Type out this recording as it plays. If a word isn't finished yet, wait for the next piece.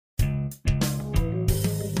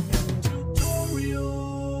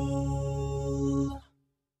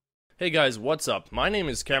Hey guys, what's up? My name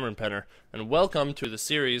is Cameron Penner, and welcome to the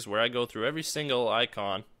series where I go through every single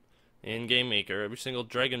icon in Game Maker, every single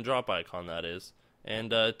drag and drop icon that is,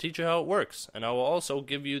 and teach you how it works. And I will also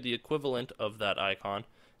give you the equivalent of that icon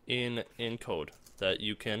in code that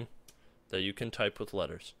you can type with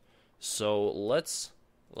letters. So let's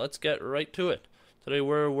get right to it. Today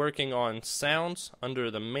we're working on sounds under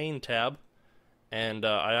the Main tab. And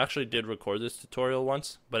I actually did record this tutorial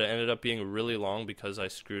once, but it ended up being really long because I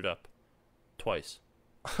screwed up twice.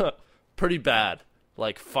 Pretty bad,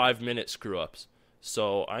 like 5-minute screw-ups.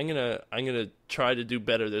 So I'm gonna try to do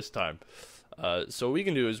better this time. So what we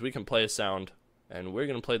can do is we can play a sound, and we're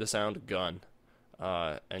gonna play the sound gun.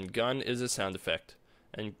 And gun is a sound effect,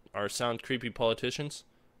 and our sound creepy politicians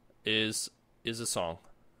is a song.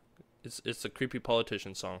 It's a creepy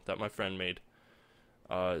politician song that my friend made.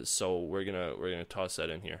 So we're gonna toss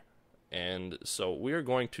that in here, and so we are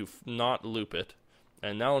going to not loop it,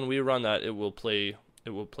 and now when we run that, it will play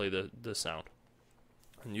the sound,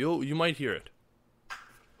 and you might hear it.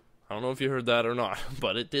 I don't know if you heard that or not,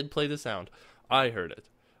 but it did play the sound. I heard it,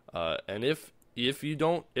 and if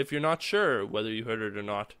you're not sure whether you heard it or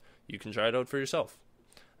not, you can try it out for yourself,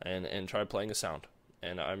 and try playing a sound,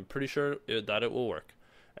 and I'm pretty sure that it will work.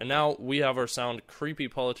 And now we have our sound creepy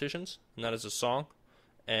politicians, and that is a song.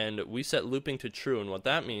 And we set looping to true, and what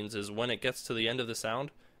that means is when it gets to the end of the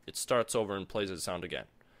sound, it starts over and plays the sound again.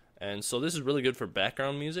 And so this is really good for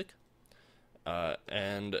background music,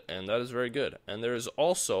 and that is very good. And there is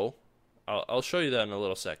also, I'll show you that in a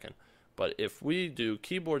little second, but if we do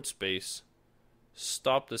keyboard space,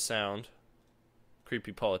 stop the sound,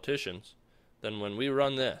 creepy politicians, then when we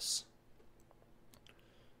run this,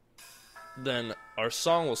 then our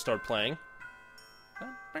song will start playing.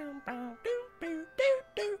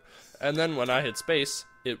 And then when I hit space,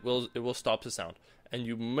 it will stop the sound. And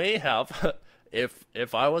you may have,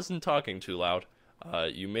 if I wasn't talking too loud,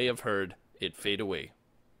 you may have heard it fade away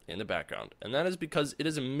in the background. And that is because it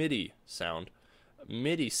is a MIDI sound.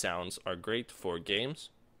 MIDI sounds are great for games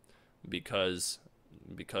because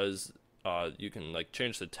you can like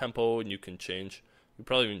change the tempo, and you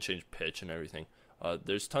probably even change pitch and everything.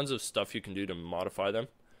 There's tons of stuff you can do to modify them,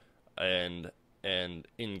 and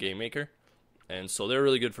in Game Maker. And so they're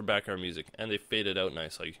really good for background music, and they fade it out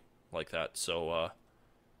nicely like that. So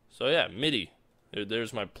yeah, MIDI.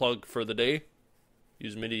 There's my plug for the day.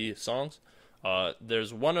 Use MIDI songs.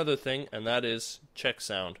 There's one other thing, and that is check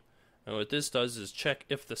sound. And what this does is check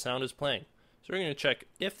if the sound is playing. So we're going to check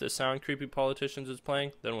if the sound creepy politicians is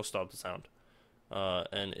playing, then we'll stop the sound.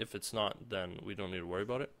 And if it's not, then we don't need to worry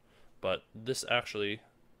about it. But this actually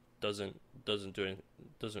doesn't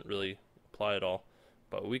really apply at all.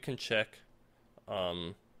 But we can check.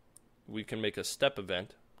 We can make a step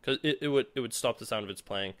event, because it would stop the sound if it's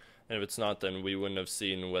playing, and if it's not, then we wouldn't have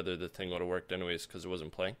seen whether the thing would have worked anyways because it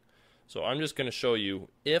wasn't playing. So I'm just going to show you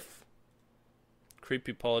if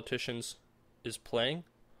creepy politicians is playing,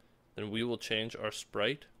 then we will change our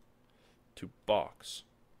sprite to box.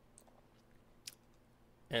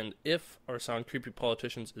 And if our sound creepy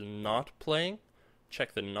politicians is not playing,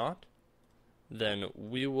 check the not, then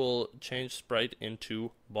we will change sprite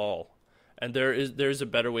into ball. And there's a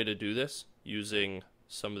better way to do this using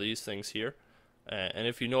some of these things here. And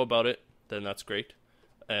if you know about it, then that's great.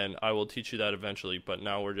 And I will teach you that eventually, but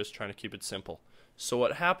now we're just trying to keep it simple. So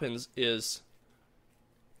what happens is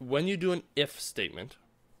when you do an if statement,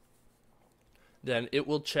 then it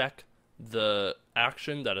will check the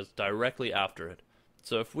action that is directly after it.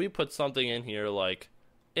 So if we put something in here like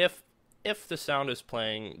if the sound is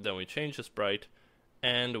playing, then we change the sprite,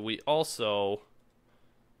 and we also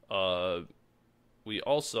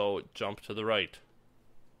jump to the right.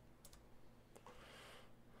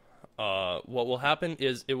 What will happen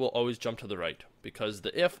is it will always jump to the right, because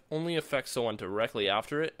the if only affects the one directly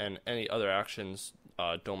after it, and any other actions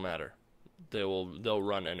don't matter. They'll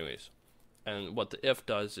run anyways. And what the if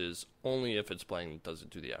does is only if it's playing does it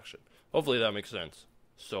do the action. Hopefully that makes sense.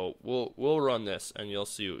 So we'll run this, and you'll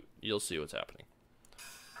see what's happening.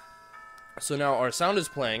 So now our sound is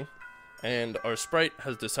playing, and our sprite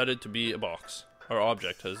has decided to be a box. Our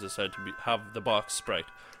object has decided to have the box sprite.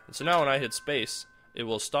 And so now when I hit space, it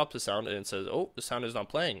will stop the sound, and it says, oh, the sound is not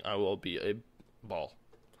playing. I will be a ball.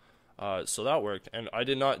 So that worked, and I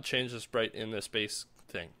did not change the sprite in the space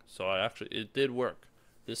thing. So it did work.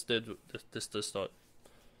 This not.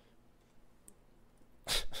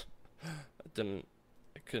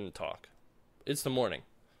 I couldn't talk. It's the morning.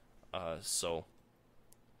 So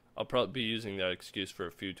I'll probably be using that excuse for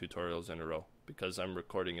a few tutorials in a row, because I'm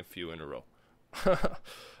recording a few in a row.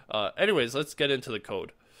 Anyways, let's get into the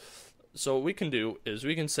code. So what we can do is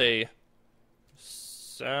we can say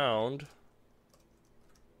sound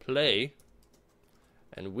play,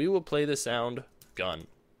 and we will play the sound gun,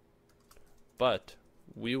 but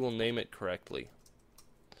we will name it correctly,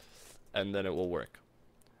 and then it will work.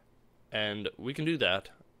 And we can do that,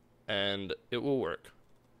 and it will work,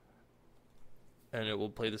 and it will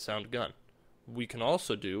play the sound gun. We can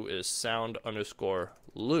also do is sound underscore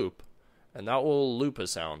loop, and that will loop a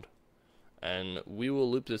sound, and we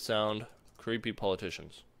will loop the sound Creepy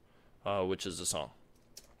Politicians, which is a song.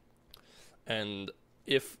 And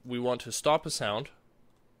if we want to stop a sound,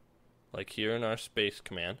 like here in our space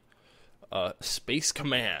command,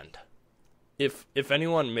 if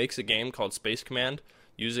anyone makes a game called Space Command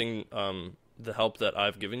using the help that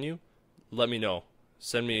I've given you, let me know.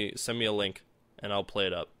 Send me a link and I'll play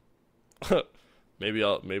it up. maybe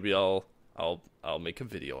I'll make a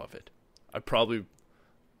video of it. I probably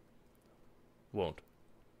won't,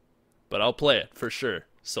 but I'll play it for sure.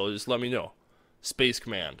 So just let me know. Space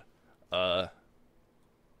Command.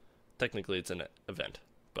 Technically it's an event,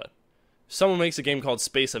 but if someone makes a game called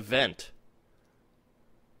Space Event,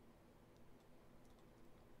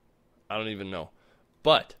 I don't even know.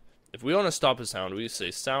 But if we want to stop a sound, we say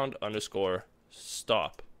sound underscore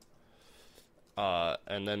stop.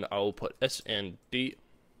 And then I will put S and D,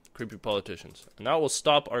 Creepy Politicians. And that will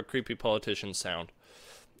stop our Creepy Politician sound.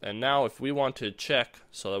 And now if we want to check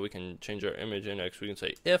so that we can change our image index, we can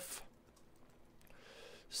say if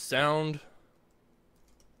sound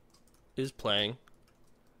is playing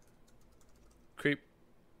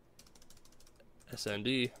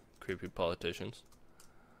SND, Creepy Politicians.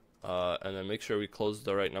 And then make sure we close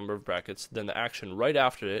the right number of brackets. Then the action right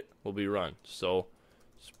after it will be run. So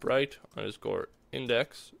sprite underscore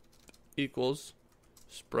index equals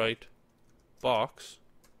sprite box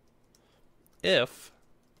if,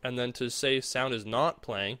 and then to say sound is not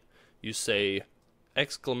playing, you say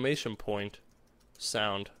exclamation point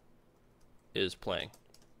sound is playing.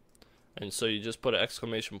 And so you just put an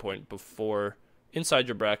exclamation point before, inside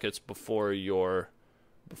your brackets, before your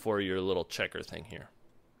little checker thing here.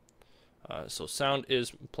 So sound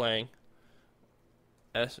is playing,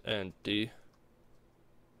 S and D,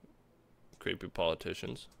 Creepy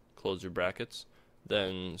Politicians, close your brackets,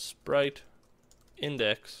 then sprite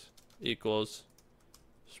index equals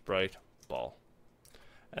sprite ball.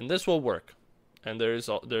 And this will work. And there's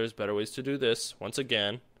better ways to do this, once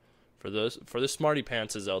again, for the smarty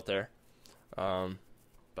pantses out there. But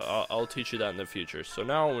I'll teach you that in the future. So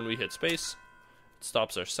now when we hit space, it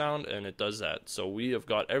stops our sound and it does that. So we have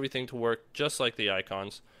got everything to work just like the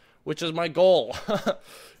icons, which is my goal,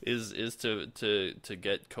 is to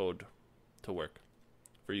get code to work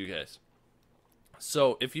for you guys.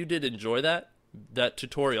 So if you did enjoy that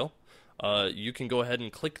tutorial, you can go ahead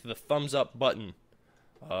and click the thumbs up button.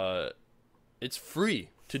 It's free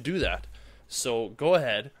to do that. So go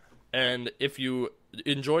ahead, and if you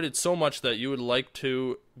enjoyed it so much that you would like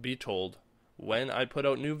to be told when I put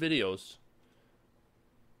out new videos,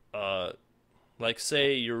 like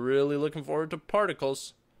say you're really looking forward to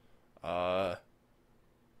Particles, I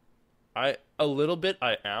am, and a little bit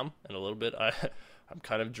I'm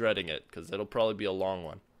kind of dreading it because it'll probably be a long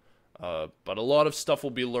one. But a lot of stuff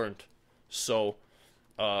will be learned. So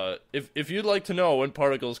if you'd like to know when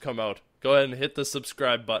Particles come out, go ahead and hit the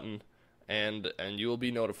subscribe button, and you will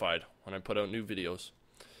be notified when I put out new videos.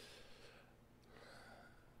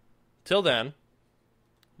 Till then,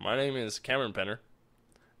 my name is Cameron Penner,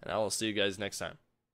 and I will see you guys next time.